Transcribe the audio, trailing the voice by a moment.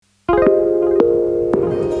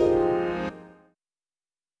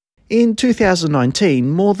In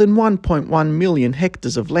 2019, more than 1.1 million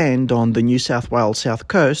hectares of land on the New South Wales south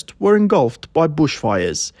coast were engulfed by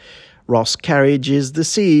bushfires. Ross Carriage is the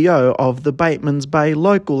CEO of the Batemans Bay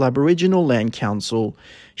Local Aboriginal Land Council.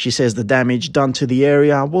 She says the damage done to the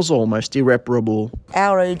area was almost irreparable.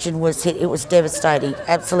 Our region was hit. It was devastating,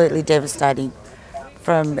 absolutely devastating.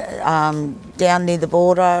 From down near the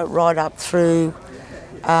border, right up through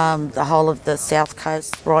the whole of the south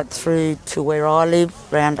coast, right through to where I live,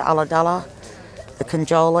 around Ulladulla, the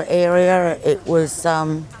Conjola area. It was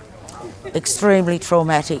extremely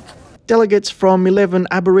traumatic. Delegates from 11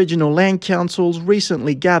 Aboriginal land councils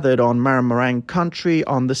recently gathered on Marramarang country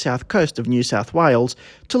on the south coast of New South Wales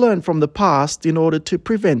to learn from the past in order to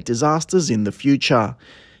prevent disasters in the future.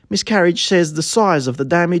 Ms Carriage says the size of the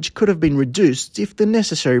damage could have been reduced if the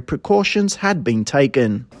necessary precautions had been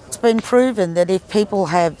taken. It's been proven that if people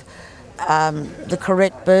have the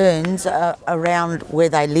correct burns around where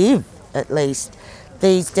they live, at least,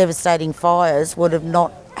 these devastating fires would have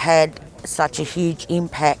not had such a huge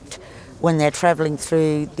impact when they're travelling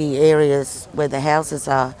through the areas where the houses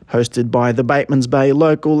are. Hosted by the Batemans Bay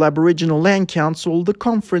Local Aboriginal Land Council, the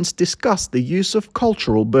conference discussed the use of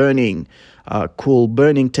cultural burning, a cool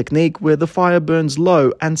burning technique where the fire burns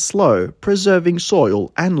low and slow, preserving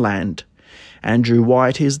soil and land. Andrew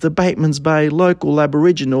White is the Batemans Bay Local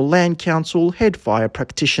Aboriginal Land Council head fire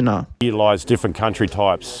practitioner. We utilise different country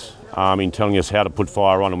types in telling us how to put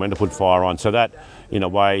fire on and when to put fire on, so that, in a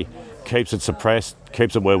way, keeps it suppressed,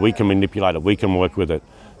 keeps it where we can manipulate it, we can work with it.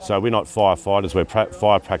 So we're not firefighters, we're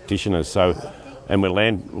fire practitioners, and we're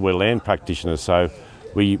land practitioners, so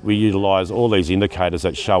we utilise all these indicators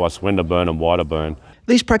that show us when to burn and why to burn.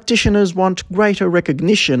 These practitioners want greater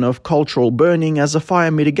recognition of cultural burning as a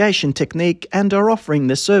fire mitigation technique and are offering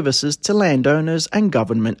their services to landowners and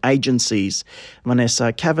government agencies.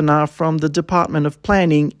 Vanessa Kavanagh from the Department of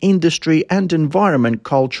Planning, Industry and Environment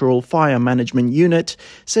Cultural Fire Management Unit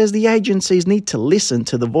says the agencies need to listen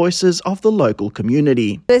to the voices of the local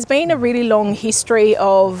community. There's been a really long history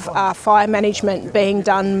of fire management being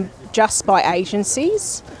done just by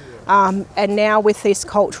agencies. And now with this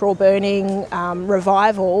cultural burning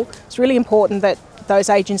revival, it's really important that those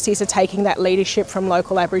agencies are taking that leadership from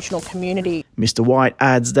local Aboriginal community. Mr White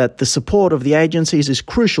adds that the support of the agencies is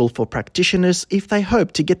crucial for practitioners if they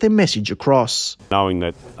hope to get their message across. Knowing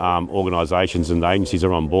that organisations and agencies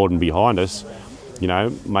are on board and behind us,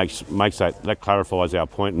 makes that clarifies our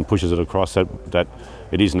point and pushes it across that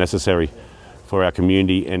it is necessary for our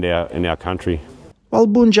community and our country. While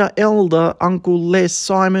Bunja elder Uncle Les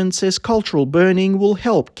Simon says cultural burning will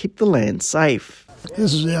help keep the land safe.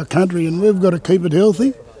 This is our country and we've got to keep it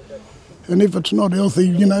healthy. And if it's not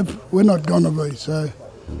healthy, we're not going to be. So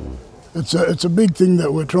it's a big thing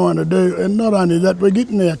that we're trying to do. And not only that, we're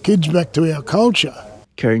getting our kids back to our culture.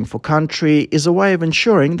 Caring for country is a way of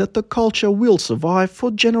ensuring that the culture will survive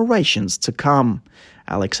for generations to come.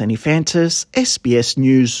 Alex Anifantis, SBS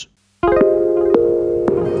News.